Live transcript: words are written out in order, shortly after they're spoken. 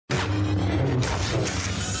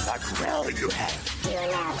well you have. You are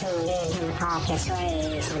now tuned in to the podcast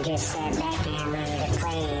ways. You just sat back and ready to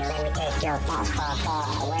play. Let me take your thoughts far,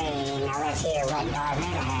 far away. Now let's hear what Darth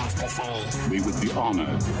Vader has to say. We would be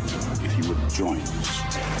honored if you would join us.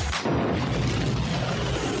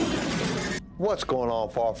 What's going on,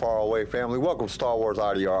 far, far away family? Welcome to Star Wars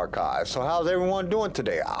Audio Archive. So how's everyone doing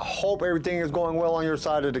today? I hope everything is going well on your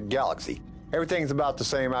side of the galaxy. Everything's about the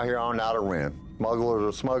same out here on Outer Rim. Smugglers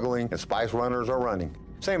are smuggling and spice runners are running.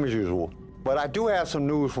 Same as usual. But I do have some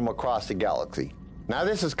news from across the galaxy. Now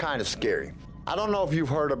this is kind of scary. I don't know if you've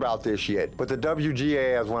heard about this yet, but the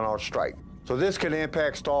WGA has went on strike. So this could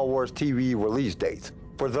impact Star Wars TV release dates.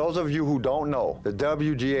 For those of you who don't know, the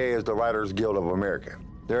WGA is the Writers Guild of America.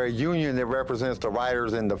 They're a union that represents the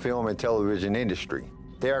writers in the film and television industry.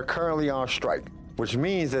 They are currently on strike, which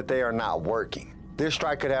means that they are not working. This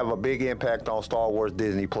strike could have a big impact on Star Wars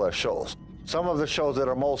Disney Plus shows. Some of the shows that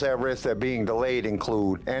are most at risk of being delayed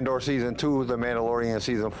include Andor Season 2, The Mandalorian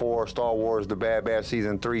Season 4, Star Wars The Bad Batch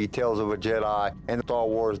Season 3, Tales of a Jedi, and Star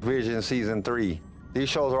Wars Vision Season 3. These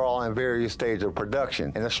shows are all in various stages of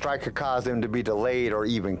production, and the strike could cause them to be delayed or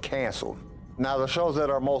even canceled. Now, the shows that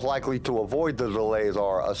are most likely to avoid the delays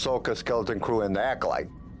are Ahsoka, Skeleton Crew, and The Acolyte.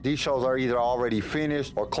 These shows are either already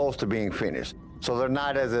finished or close to being finished, so they're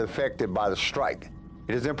not as affected by the strike.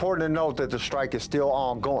 It is important to note that the strike is still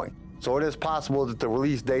ongoing, so it is possible that the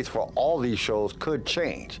release dates for all these shows could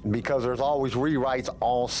change because there's always rewrites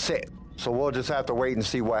on set. So we'll just have to wait and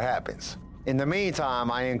see what happens. In the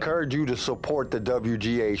meantime, I encourage you to support the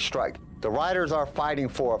WGA strike. The writers are fighting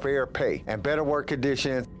for fair pay and better work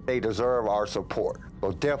conditions. They deserve our support.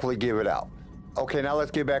 So definitely give it out. Okay, now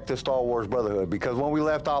let's get back to Star Wars Brotherhood, because when we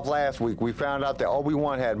left off last week, we found out that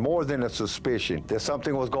Obi-Wan had more than a suspicion that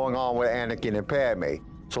something was going on with Anakin and Padme.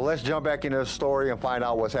 So let's jump back into the story and find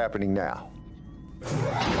out what's happening now.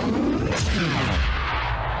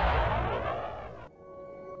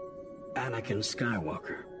 Anakin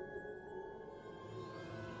Skywalker.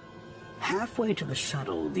 Halfway to the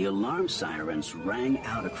shuttle, the alarm sirens rang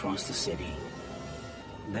out across the city.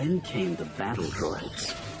 Then came the battle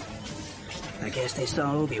droids. I guess they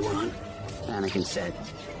saw Obi-Wan, Anakin said.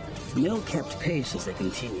 Mill kept pace as they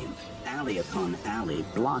continued, alley upon alley,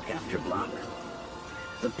 block after block.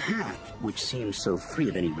 The path, which seemed so free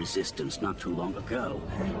of any resistance not too long ago,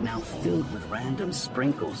 now filled with random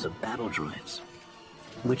sprinkles of battle droids,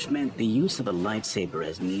 which meant the use of a lightsaber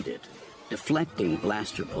as needed, deflecting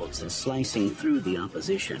blaster bolts and slicing through the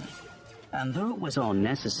opposition. And though it was all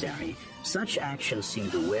necessary, such action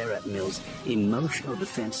seemed to wear at Mill's emotional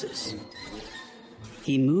defenses.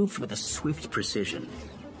 He moved with a swift precision,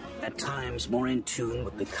 at times more in tune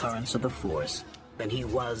with the currents of the Force than he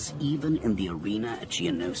was even in the arena at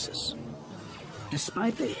Geonosis.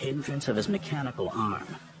 Despite the hindrance of his mechanical arm,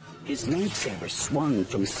 his lightsaber swung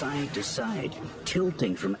from side to side,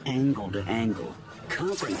 tilting from angle to angle,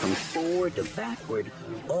 covering from forward to backward,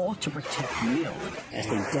 all to protect Mill as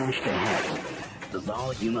they dashed ahead, the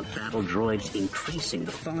volume of battle droids increasing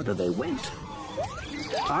the farther they went.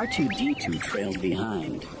 R2-D2 trailed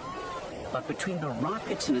behind, but between the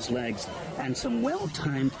rockets in his legs and some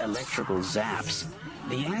well-timed electrical zaps,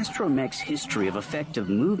 the astromech's history of effective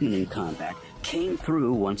movement in combat came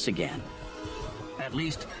through once again. At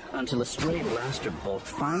least until a stray blaster bolt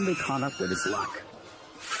finally caught up with his luck,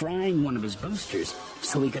 frying one of his boosters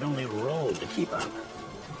so he could only roll to keep up.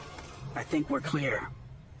 I think we're clear,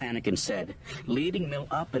 Anakin said, leading Mill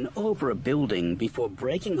up and over a building before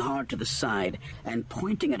braking hard to the side and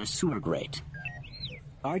pointing at a sewer grate.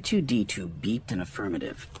 R2-D2 beeped an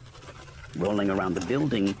affirmative, rolling around the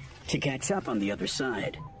building to catch up on the other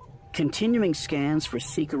side, continuing scans for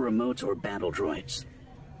seeker remotes or battle droids.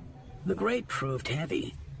 The grate proved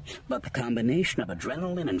heavy, but the combination of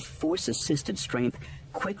adrenaline and force-assisted strength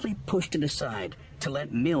quickly pushed it aside to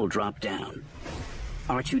let Mill drop down.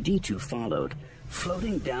 R2-D2 followed,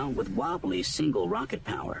 floating down with wobbly single rocket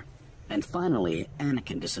power, and finally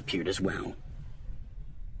Anakin disappeared as well.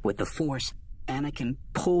 With the Force, Anakin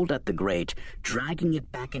pulled at the grate, dragging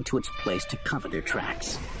it back into its place to cover their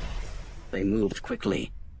tracks. They moved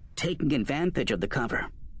quickly, taking advantage of the cover.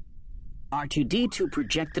 R2-D2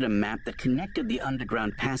 projected a map that connected the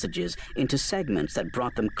underground passages into segments that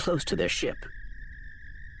brought them close to their ship.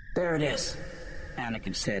 There it is,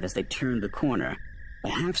 Anakin said as they turned the corner, a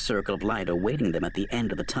half-circle of light awaiting them at the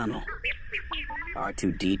end of the tunnel.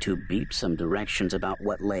 R2-D2 beeped some directions about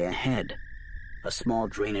what lay ahead. A small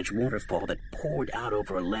drainage waterfall that poured out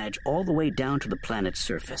over a ledge all the way down to the planet's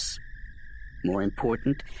surface. More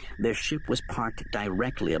important, their ship was parked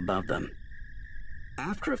directly above them.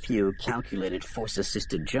 After a few calculated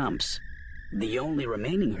force-assisted jumps, the only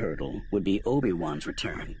remaining hurdle would be Obi-Wan's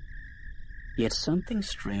return. Yet something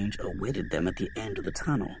strange awaited them at the end of the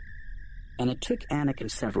tunnel, and it took Anakin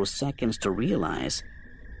several seconds to realize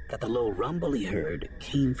that the low rumble he heard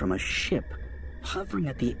came from a ship hovering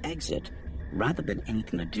at the exit rather than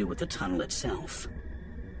anything to do with the tunnel itself.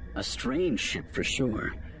 A strange ship for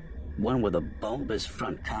sure, one with a bulbous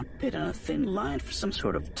front cockpit and a thin line for some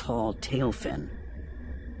sort of tall tail fin.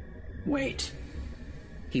 Wait.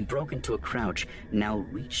 He broke into a crouch, now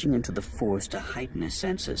reaching into the Force to heighten his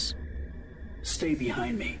senses. Stay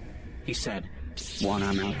behind me, he said, one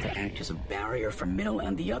arm out to act as a barrier for Mill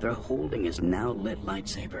and the other holding his now lit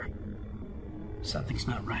lightsaber. Something's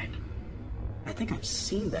not right. I think I've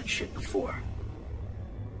seen that ship before.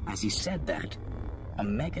 As he said that, a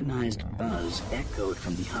mechanized buzz echoed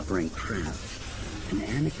from the hovering craft, and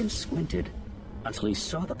Anakin squinted until he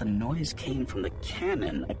saw that the noise came from the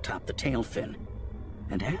cannon atop the tail fin.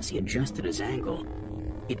 And as he adjusted his angle,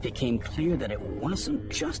 it became clear that it wasn't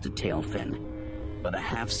just a tail fin, but a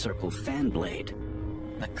half-circle fan blade,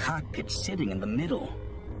 the cockpit sitting in the middle.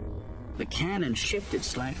 The cannon shifted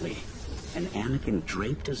slightly, and Anakin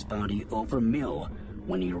draped his body over Mill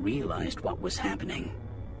when he realized what was happening.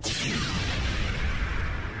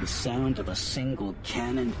 The sound of a single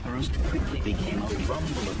cannon burst quickly became a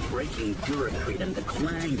rumble of breaking duracrete and the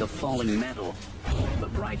clang of falling metal, the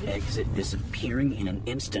bright exit disappearing in an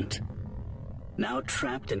instant. Now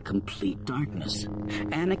trapped in complete darkness,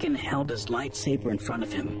 Anakin held his lightsaber in front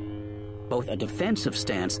of him, both a defensive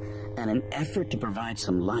stance and an effort to provide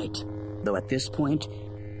some light, though at this point,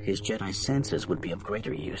 his Jedi senses would be of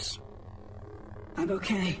greater use. I'm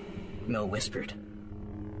okay, Mill whispered.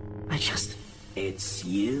 It's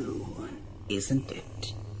you, isn't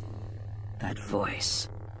it? That voice,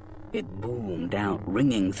 it boomed out,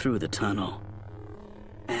 ringing through the tunnel.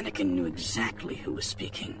 Anakin knew exactly who was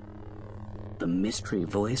speaking. The mystery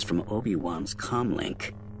voice from Obi-Wan's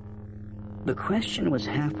comlink. The question was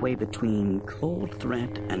halfway between cold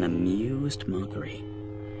threat and amused mockery,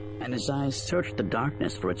 and his eyes searched the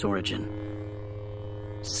darkness for its origin.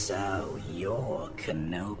 So you're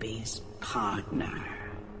Kenobi's partner.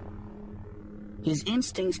 His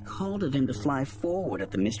instincts called at him to fly forward at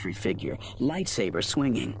the mystery figure, lightsaber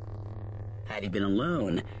swinging. Had he been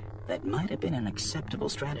alone, that might have been an acceptable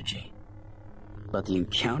strategy. But the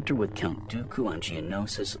encounter with Count Dooku on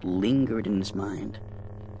Geonosis lingered in his mind.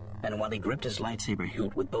 And while he gripped his lightsaber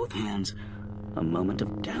hilt with both hands, a moment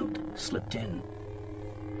of doubt slipped in.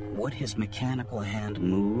 Would his mechanical hand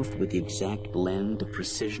move with the exact blend of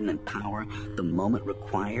precision and power the moment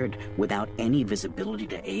required without any visibility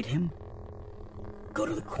to aid him? Go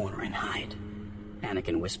to the corner and hide,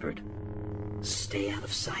 Anakin whispered. Stay out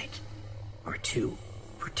of sight. R2,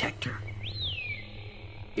 protect her.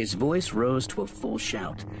 His voice rose to a full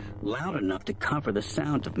shout, loud enough to cover the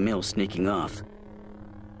sound of Mill sneaking off.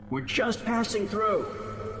 We're just passing through.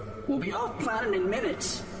 We'll be off planet in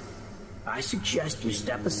minutes. I suggest you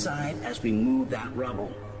step aside as we move that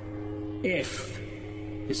rubble. If,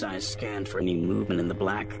 his eyes scanned for any movement in the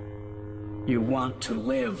black, you want to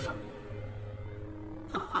live.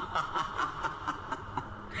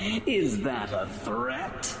 Is that a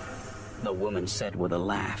threat? The woman said with a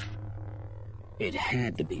laugh. It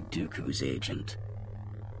had to be Dooku's agent.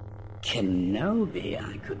 Kenobi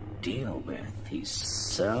I could deal with. He's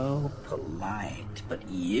so polite. But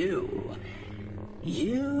you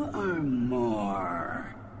are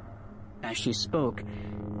more. As she spoke,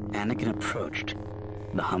 Anakin approached,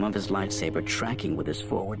 the hum of his lightsaber tracking with his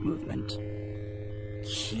forward movement.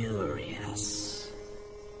 Curious.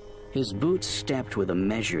 His boots stepped with a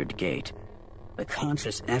measured gait, a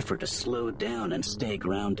conscious effort to slow down and stay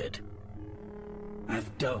grounded.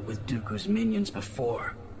 I've dealt with Dooku's minions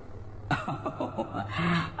before. Oh,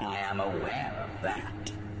 I am aware of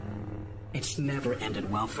that. It's never ended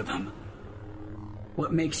well for them.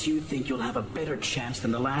 What makes you think you'll have a better chance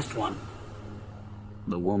than the last one?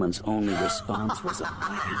 The woman's only response was a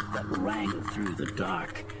laugh that rang through the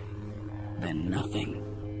dark. Then nothing.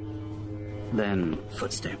 Then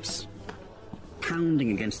footsteps.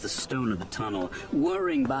 Pounding against the stone of the tunnel,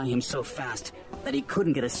 whirring by him so fast that he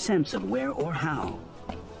couldn't get a sense of where or how.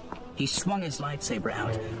 He swung his lightsaber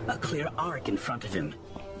out, a clear arc in front of him,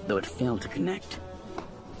 though it failed to connect.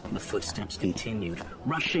 The footsteps continued,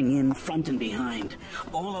 rushing in front and behind,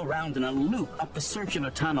 all around in a loop up the circular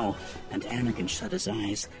tunnel, and Anakin shut his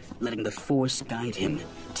eyes, letting the Force guide him,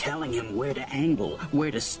 telling him where to angle,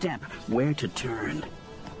 where to step, where to turn.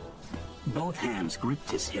 Both hands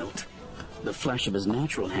gripped his hilt, the flesh of his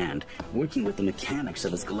natural hand working with the mechanics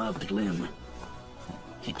of his gloved limb.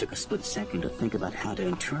 He took a split second to think about how to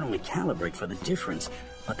internally calibrate for the difference,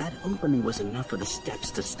 but that opening was enough for the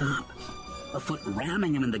steps to stop. a foot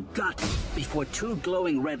ramming him in the gut before two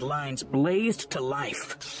glowing red lines blazed to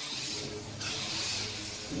life.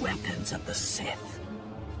 Weapons of the Sith.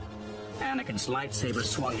 Anakin's lightsaber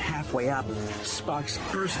swung halfway up, sparks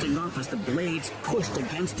bursting off as the blades pushed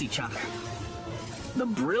against each other. The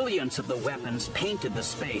brilliance of the weapons painted the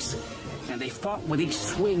space, and they fought with each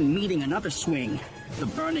swing meeting another swing, the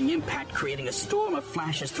burning impact creating a storm of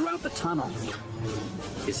flashes throughout the tunnel.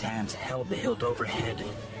 His hands held the hilt overhead,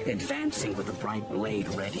 advancing with the bright blade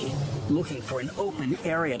ready, looking for an open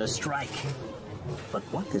area to strike. But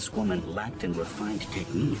what this woman lacked in refined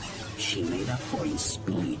technique, she made up for in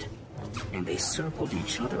speed. And they circled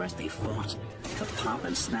each other as they fought, the pop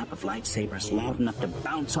and snap of lightsabers loud enough to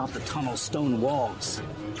bounce off the tunnel's stone walls.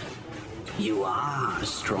 You are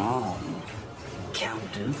strong. Count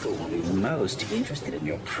Dooku will be most interested in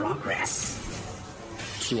your progress.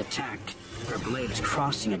 She attacked, her blades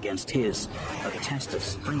crossing against his, a test of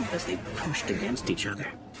strength as they pushed against each other.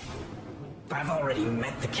 I've already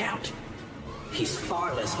met the Count. He's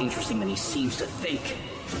far less interesting than he seems to think.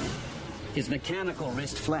 His mechanical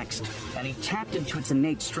wrist flexed, and he tapped into its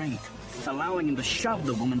innate strength, allowing him to shove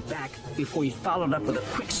the woman back before he followed up with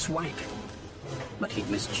a quick swipe. But he'd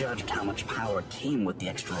misjudged how much power came with the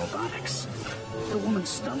extra robotics. The woman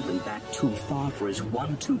stumbling back too far for his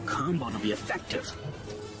 1-2 combo to be effective.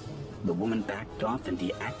 The woman backed off and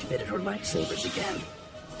deactivated her lightsabers again,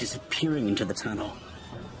 disappearing into the tunnel.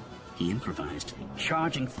 He improvised,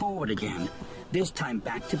 charging forward again, this time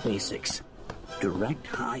back to basics. Direct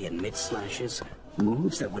high and mid slashes,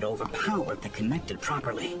 moves that would overpower if they connected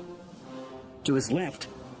properly. To his left,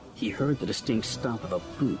 he heard the distinct stomp of a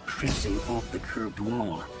boot pressing off the curved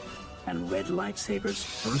wall, and red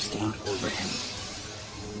lightsabers burst out over him.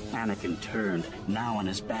 Anakin turned, now on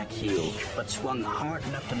his back heel, but swung hard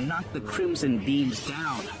enough to knock the crimson beams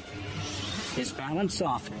down. His balance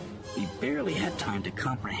off, he barely had time to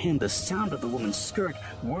comprehend the sound of the woman's skirt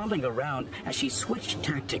whirling around as she switched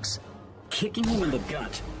tactics, kicking him in the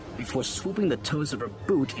gut before swooping the toes of her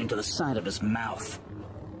boot into the side of his mouth.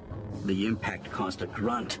 The impact caused a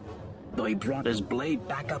grunt, though he brought his blade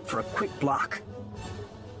back up for a quick block.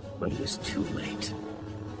 But he was too late,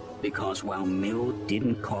 because while Mill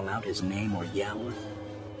didn't call out his name or yell,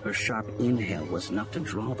 her sharp inhale was enough to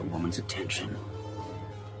draw the woman's attention.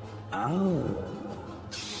 Oh.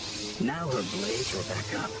 Now her blades were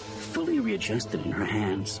back up, fully readjusted in her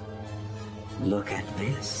hands. Look at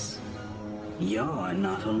this. You're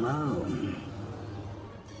not alone.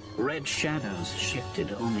 Red shadows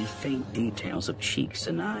shifted, only faint details of cheeks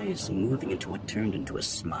and eyes moving into what turned into a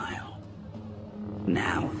smile.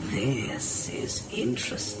 Now this is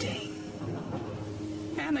interesting.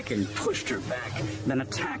 Anakin pushed her back, then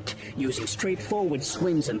attacked, using straightforward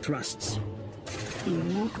swings and thrusts. He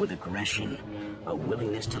moved with aggression, a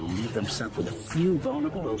willingness to leave himself with a few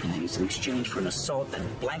vulnerable openings in exchange for an assault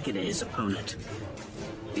that blanketed his opponent.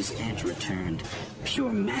 His edge returned, pure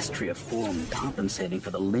mastery of form compensating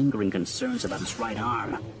for the lingering concerns about his right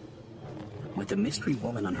arm. With the mystery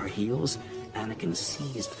woman on her heels, Anakin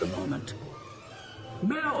seized the moment.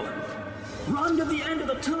 Bill! Run to the end of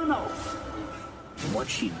the tunnel! What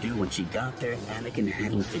she'd do when she got there, Anakin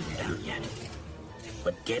hadn't figured out yet.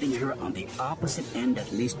 But getting her on the opposite end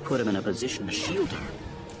at least put him in a position to shield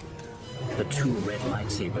her. The two red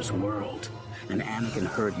lightsabers whirled, and Anakin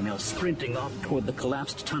heard Mill sprinting off toward the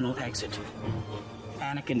collapsed tunnel exit.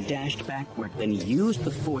 Anakin dashed backward, then used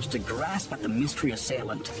the Force to grasp at the mystery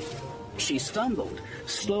assailant. She stumbled,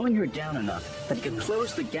 slowing her down enough that he could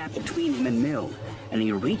close the gap between him and Mill, and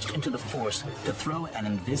he reached into the Force to throw an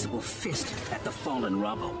invisible fist at the fallen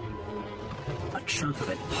rubble. A chunk of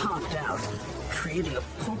it popped out, creating a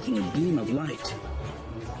poking beam of light.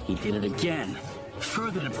 He did it again,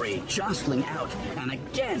 further debris jostling out, and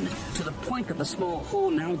again, to the point that the small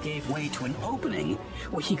hole now gave way to an opening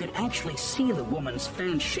where he could actually see the woman's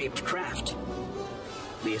fan-shaped craft.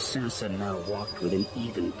 The assassin now walked with an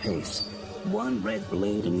even pace, one red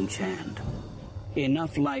blade in each hand.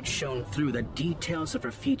 Enough light shone through that details of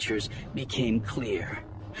her features became clear,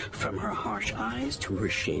 from her harsh eyes to her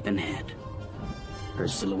shaven head. Her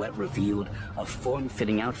silhouette revealed a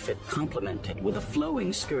form-fitting outfit complemented with a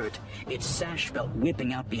flowing skirt, its sash belt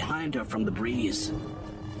whipping out behind her from the breeze.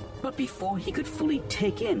 But before he could fully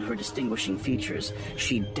take in her distinguishing features,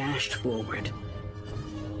 she dashed forward.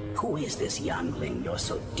 "Who is this youngling you're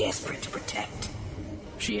so desperate to protect?"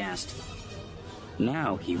 she asked.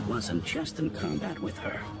 Now he wasn't just in combat with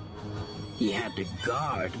her. He had to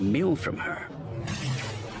guard Mill from her.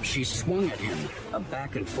 She swung at him, a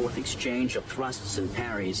back-and-forth exchange of thrusts and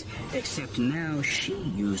parries, except now she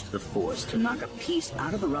used the Force to knock a piece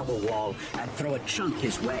out of the rubble wall and throw a chunk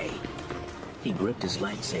his way. He gripped his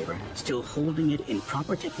lightsaber, still holding it in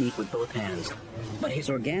proper technique with both hands. But his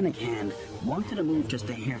organic hand wanted to move just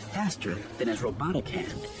a hair faster than his robotic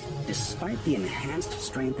hand, despite the enhanced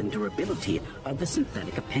strength and durability of the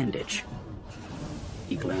synthetic appendage.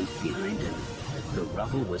 He glanced behind him. The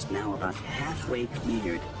rubble was now about halfway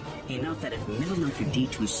cleared, enough that if Millimeter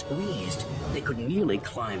D2 squeezed, they could nearly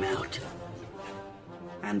climb out.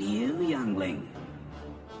 And you, youngling,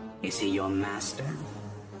 is he your master?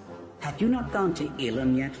 Have you not gone to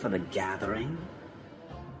Ilum yet for the gathering?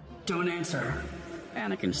 Don't answer,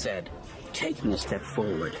 Anakin said, taking a step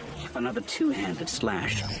forward. Another two-handed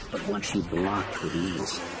slash, but one she blocked with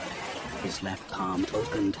ease. His left palm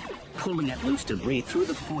opened, pulling at loose debris through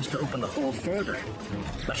the force to open the hole further.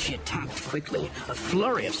 But she attacked quickly, a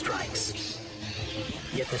flurry of strikes.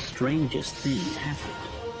 Yet the strangest thing happened.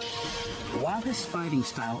 While his fighting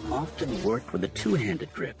style often worked with a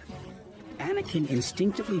two-handed grip, Anakin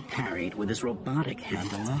instinctively parried with his robotic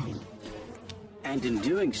hand alone. And in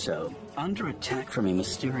doing so, under attack from a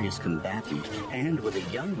mysterious combatant and with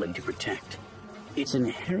a youngling to protect, its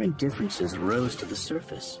inherent differences rose to the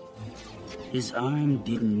surface. His arm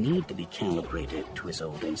didn't need to be calibrated to his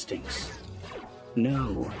old instincts.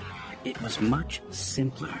 No, it was much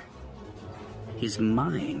simpler. His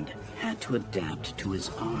mind had to adapt to his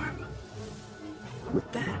arm.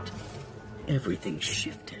 With that, everything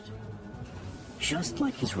shifted. Just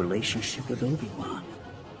like his relationship with Obi-Wan,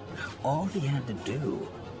 all he had to do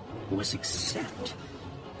was accept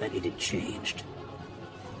that it had changed.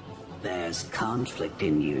 There's conflict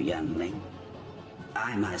in you, youngling.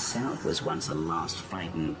 I myself was once a lost,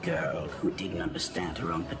 frightened girl who didn't understand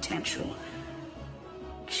her own potential.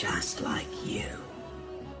 Just like you.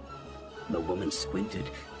 The woman squinted,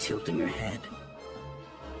 tilting her head.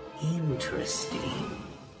 Interesting.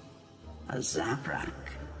 A Zabrak.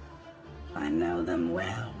 I know them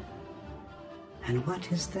well. And what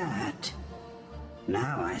is that?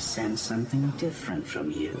 Now I sense something different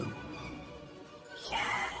from you.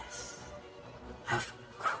 Yes, of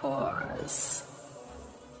course.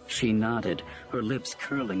 She nodded, her lips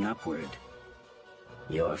curling upward.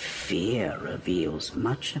 Your fear reveals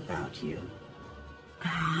much about you.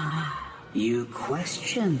 You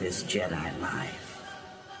question this Jedi life,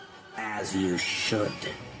 as you should.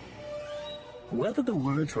 Whether the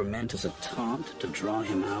words were meant as a taunt to draw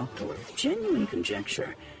him out or genuine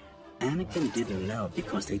conjecture, Anakin didn't know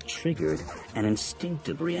because they triggered an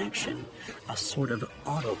instinctive reaction, a sort of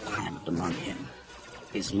autopilot among him,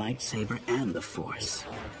 his lightsaber and the Force.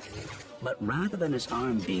 But rather than his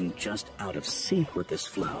arm being just out of sync with this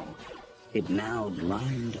flow, it now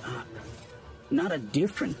lined up. Not a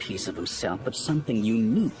different piece of himself, but something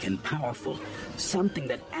unique and powerful. Something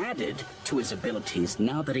that added to his abilities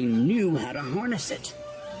now that he knew how to harness it.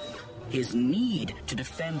 His need to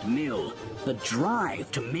defend Mill, the drive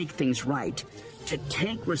to make things right, to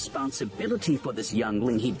take responsibility for this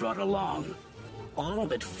youngling he brought along. All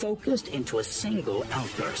of it focused into a single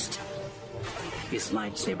outburst. His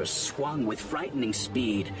lightsaber swung with frightening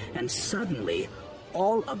speed, and suddenly,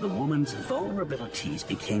 all of the woman's vulnerabilities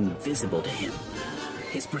became visible to him.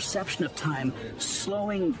 His perception of time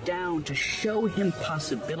slowing down to show him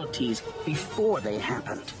possibilities before they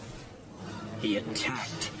happened. He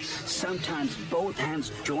attacked, sometimes both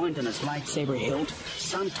hands joined in his lightsaber hilt,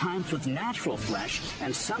 sometimes with natural flesh,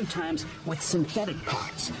 and sometimes with synthetic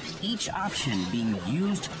parts, each option being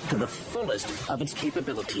used to the fullest of its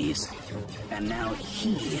capabilities. And now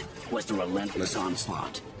he was the relentless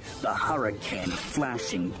onslaught. The hurricane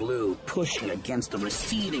flashing blue, pushing against the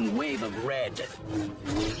receding wave of red.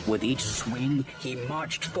 With each swing, he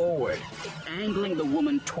marched forward, angling the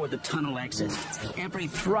woman toward the tunnel exit. Every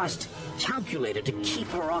thrust calculated to keep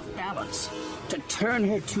her off balance, to turn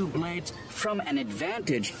her two blades from an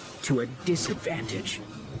advantage to a disadvantage,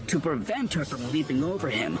 to prevent her from leaping over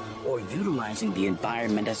him or utilizing the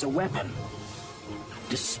environment as a weapon.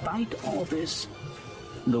 Despite all this,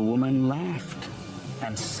 the woman laughed.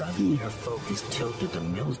 And suddenly her focus tilted to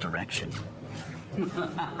Mill's direction.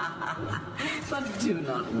 But do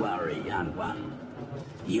not worry, young one.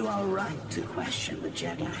 You are right to question the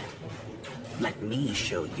Jedi. Let me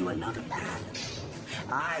show you another path.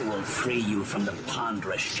 I will free you from the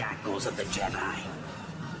ponderous shackles of the Jedi.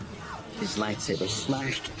 His lightsaber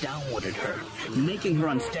slashed downward at her, making her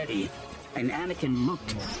unsteady, and Anakin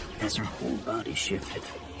looked as her whole body shifted.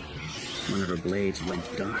 One of her blades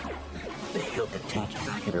went dark. The hilt attached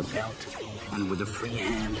back at her belt, and with a free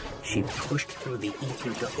hand, she pushed through the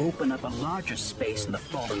ether to open up a larger space in the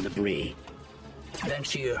fallen debris. Then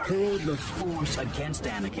she hurled the Force against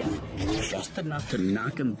Anakin, just enough to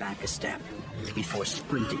knock him back a step, before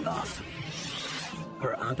sprinting off.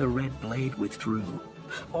 Her other red blade withdrew,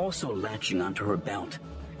 also latching onto her belt,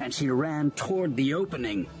 and she ran toward the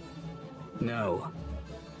opening. No,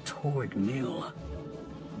 toward Mill.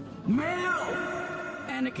 Mill!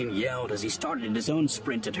 Anakin yelled as he started his own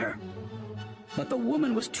sprint at her. But the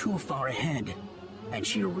woman was too far ahead, and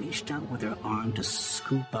she reached out with her arm to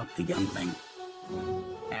scoop up the youngling.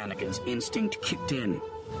 Anakin's instinct kicked in,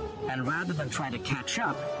 and rather than try to catch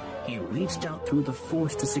up, he reached out through the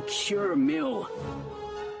Force to secure Mill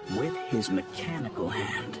with his mechanical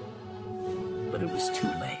hand. But it was too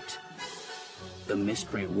late. The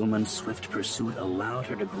mystery woman's swift pursuit allowed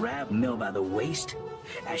her to grab Mill by the waist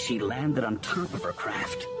as she landed on top of her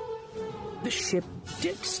craft. The ship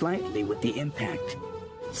dipped slightly with the impact,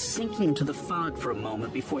 sinking into the fog for a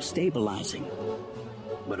moment before stabilizing.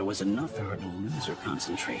 But it was enough for her to lose her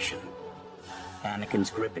concentration. Anakin's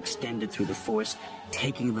grip extended through the Force,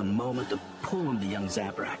 taking the moment to pull on the young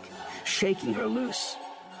Zabrak, shaking her loose.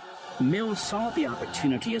 Mill saw the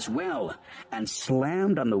opportunity as well and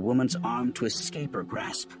slammed on the woman's arm to escape her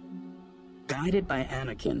grasp. Guided by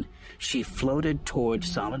Anakin, she floated toward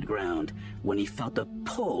solid ground when he felt a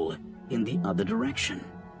pull in the other direction.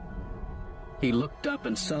 He looked up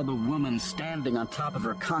and saw the woman standing on top of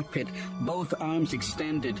her cockpit, both arms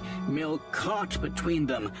extended, Mill caught between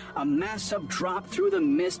them, a massive drop through the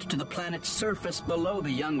mist to the planet's surface below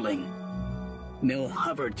the youngling. Mill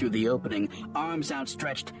hovered through the opening, arms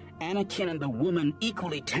outstretched, Anakin and the woman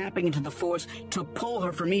equally tapping into the Force to pull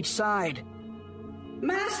her from each side.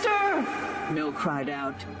 "Master!" Mill cried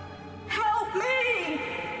out. "Help me!"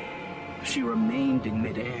 She remained in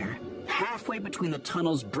midair, halfway between the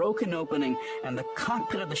tunnel's broken opening and the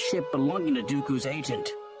cockpit of the ship belonging to Dooku's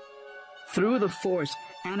agent. Through the Force,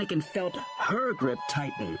 Anakin felt her grip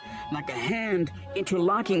tighten, like a hand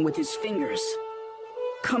interlocking with his fingers.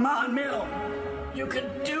 "Come on, Mill! You can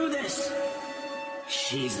do this!"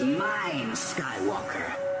 "She's mine,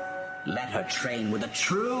 Skywalker. Let her train with a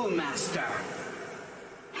true master."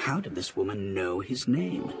 How did this woman know his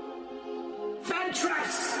name?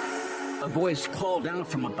 "Ventress!" A voice called out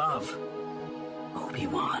from above.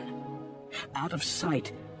 Obi-Wan. Out of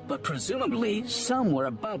sight, but presumably somewhere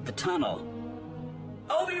above the tunnel.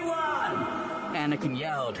 "Obi-Wan!" Anakin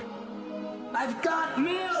yelled. "I've got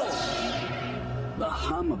Mill!" The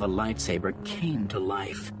hum of a lightsaber came to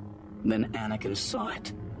life. Then Anakin saw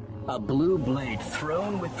it. A blue blade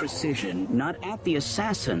thrown with precision, not at the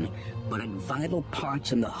assassin, but at vital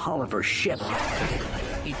parts in the hull of her ship.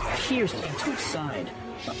 It pierced into its side,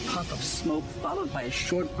 a puff of smoke followed by a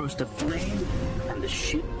short burst of flame, and the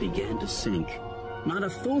ship began to sink. Not a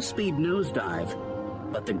full-speed nosedive,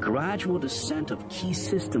 but the gradual descent of key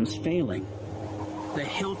systems failing. The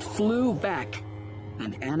hilt flew back,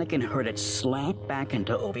 and Anakin heard it slap back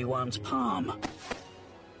into Obi-Wan's palm.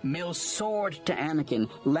 Mill soared to Anakin,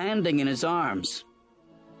 landing in his arms.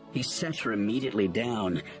 He set her immediately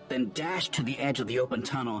down, then dashed to the edge of the open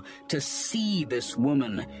tunnel to see this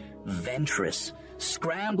woman, Ventress,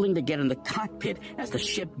 scrambling to get in the cockpit as the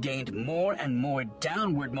ship gained more and more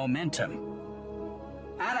downward momentum.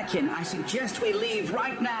 "Anakin, I suggest we leave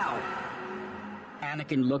right now."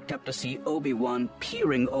 Anakin looked up to see Obi-Wan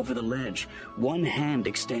peering over the ledge, one hand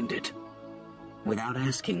extended. Without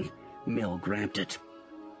asking, Mill grabbed it.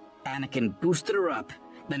 Anakin boosted her up,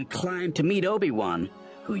 then climbed to meet Obi-Wan,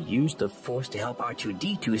 who used the Force to help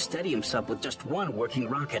R2-D2 steady himself with just one working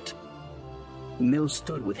rocket. Mill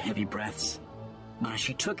stood with heavy breaths. But as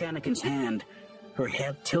she took Anakin's hand, her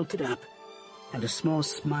head tilted up, and a small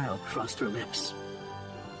smile crossed her lips.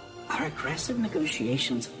 "Are aggressive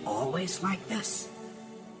negotiations always like this?"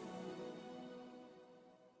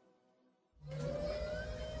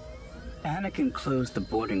 Anakin closed the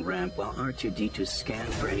boarding ramp while R2-D2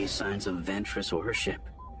 scanned for any signs of Ventress or her ship.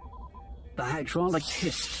 The hydraulics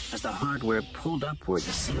hissed as the hardware pulled upward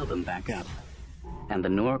to seal them back up, and the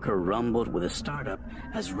Norca rumbled with a startup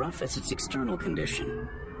as rough as its external condition.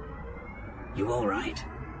 "You all right?"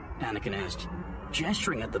 Anakin asked,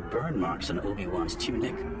 gesturing at the burn marks on Obi-Wan's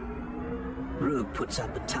tunic. "Rue puts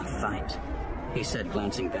up a tough fight," he said,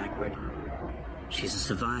 glancing backward. "She's a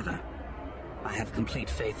survivor. I have complete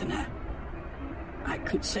faith in her. I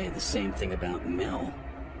could say the same thing about Mill."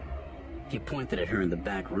 He pointed at her in the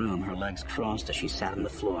back room, her legs crossed as she sat on the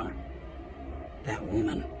floor. "That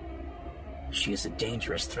woman, she is a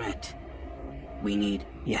dangerous threat. We need..."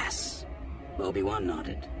 "Yes." Obi-Wan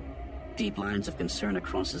nodded, deep lines of concern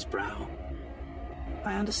across his brow.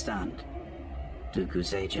 "I understand.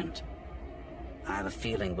 Dooku's agent. I have a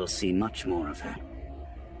feeling we'll see much more of her."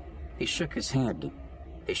 He shook his head,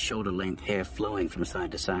 his shoulder-length hair flowing from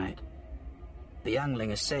side to side. "The youngling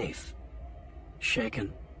is safe.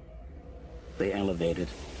 Shaken. They elevated,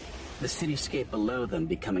 the cityscape below them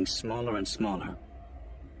becoming smaller and smaller.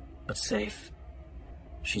 But safe.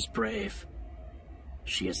 She's brave.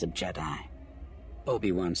 She is a Jedi,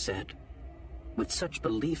 Obi-Wan said, with such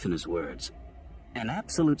belief in his words, an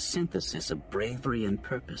absolute synthesis of bravery and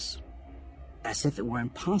purpose, as if it were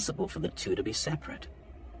impossible for the two to be separate,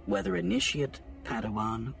 whether initiate,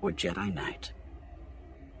 Padawan, or Jedi Knight.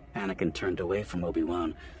 Anakin turned away from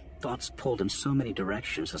Obi-Wan, thoughts pulled in so many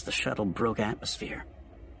directions as the shuttle broke atmosphere.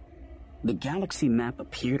 The galaxy map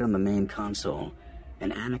appeared on the main console,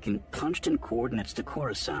 and Anakin punched in coordinates to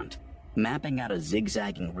Coruscant, mapping out a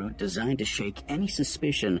zigzagging route designed to shake any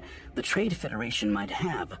suspicion the Trade Federation might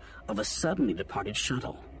have of a suddenly departed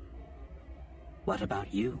shuttle. "What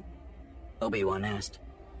about you?" Obi-Wan asked.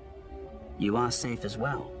 "You are safe as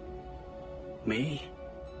well." "Me?"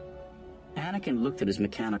 Anakin looked at his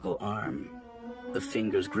mechanical arm, the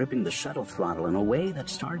fingers gripping the shuttle throttle in a way that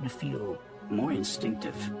started to feel more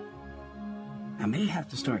instinctive. "I may have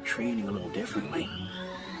to start training a little differently."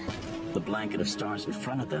 The blanket of stars in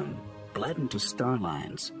front of them bled into star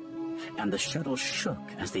lines, and the shuttle shook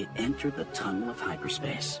as they entered the tunnel of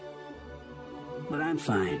hyperspace. "But I'm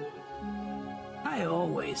fine. I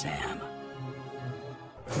always am."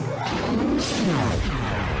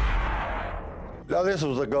 Now this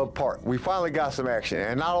was a good part. We finally got some action,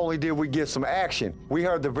 and not only did we get some action, we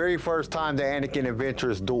heard the very first time the Anakin and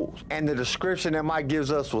Ventress duels, and the description that Mike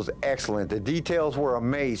gives us was excellent. The details were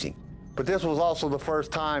amazing. But this was also the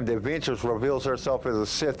first time that Ventress reveals herself as a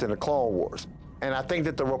Sith in the Clone Wars. And I think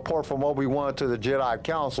that the report from Obi-Wan to the Jedi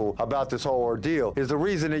Council about this whole ordeal is the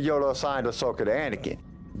reason that Yoda assigned Ahsoka to Anakin.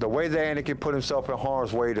 The way that Anakin put himself in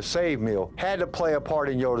harm's way to save Mill had to play a part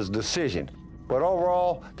in Yoda's decision. But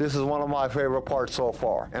overall, this is one of my favorite parts so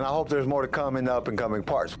far, and I hope there's more to come in the up-and-coming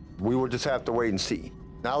parts. We will just have to wait and see.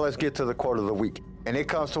 Now let's get to the quote of the week, and it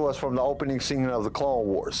comes to us from the opening scene of the Clone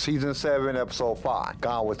Wars, Season 7, Episode 5,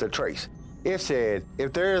 Gone with the Trace. It said,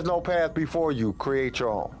 "If there is no path before you, create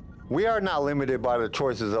your own." We are not limited by the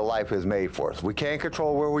choices that life has made for us. We can't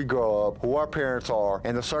control where we grow up, who our parents are,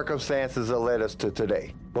 and the circumstances that led us to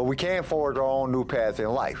today. But we can forge our own new path in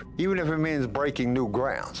life, even if it means breaking new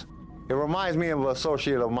grounds. It reminds me of an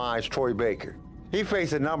associate of mine, Troy Baker. He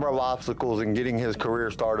faced a number of obstacles in getting his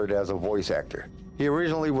career started as a voice actor. He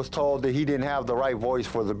originally was told that he didn't have the right voice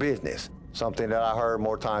for the business, something that I heard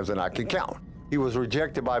more times than I can count. He was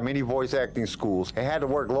rejected by many voice acting schools and had to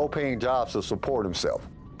work low-paying jobs to support himself.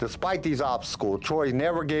 Despite these obstacles, Troy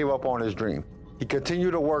never gave up on his dream. He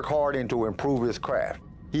continued to work hard and to improve his craft.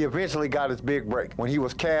 He eventually got his big break when he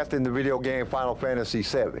was cast in the video game Final Fantasy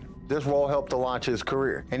VII. This role helped to launch his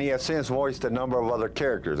career, and he has since voiced a number of other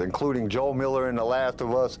characters, including Joel Miller in The Last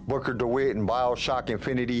of Us, Booker DeWitt in BioShock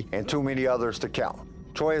Infinity, and too many others to count.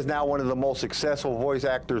 Troy is now one of the most successful voice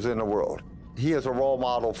actors in the world. He is a role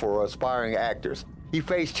model for aspiring actors. He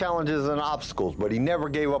faced challenges and obstacles, but he never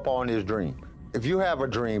gave up on his dream. If you have a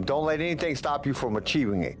dream, don't let anything stop you from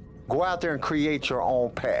achieving it. Go out there and create your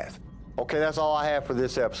own path. Okay, that's all I have for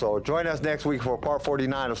this episode. Join us next week for part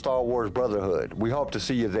 49 of Star Wars Brotherhood. We hope to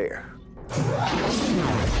see you there.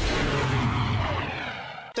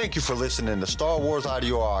 Thank you for listening to Star Wars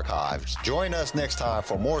Audio Archives. Join us next time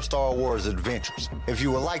for more Star Wars adventures. If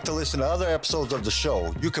you would like to listen to other episodes of the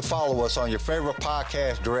show, you can follow us on your favorite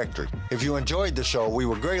podcast directory. If you enjoyed the show, we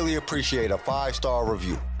would greatly appreciate a 5-star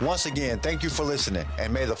review. Once again, thank you for listening,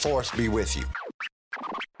 and may the Force be with you.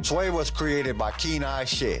 Sway was created by Keen Eye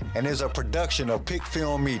Shed and is a production of Pick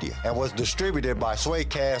Film Media and was distributed by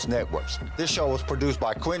Swaycast Networks. This show was produced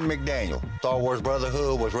by Quentin McDaniel. Star Wars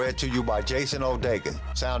Brotherhood was read to you by Jason O'Dega.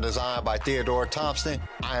 Sound design by Theodore Thompson.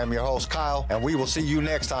 I am your host, Kyle, and we will see you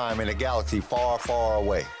next time in a galaxy far, far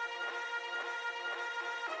away.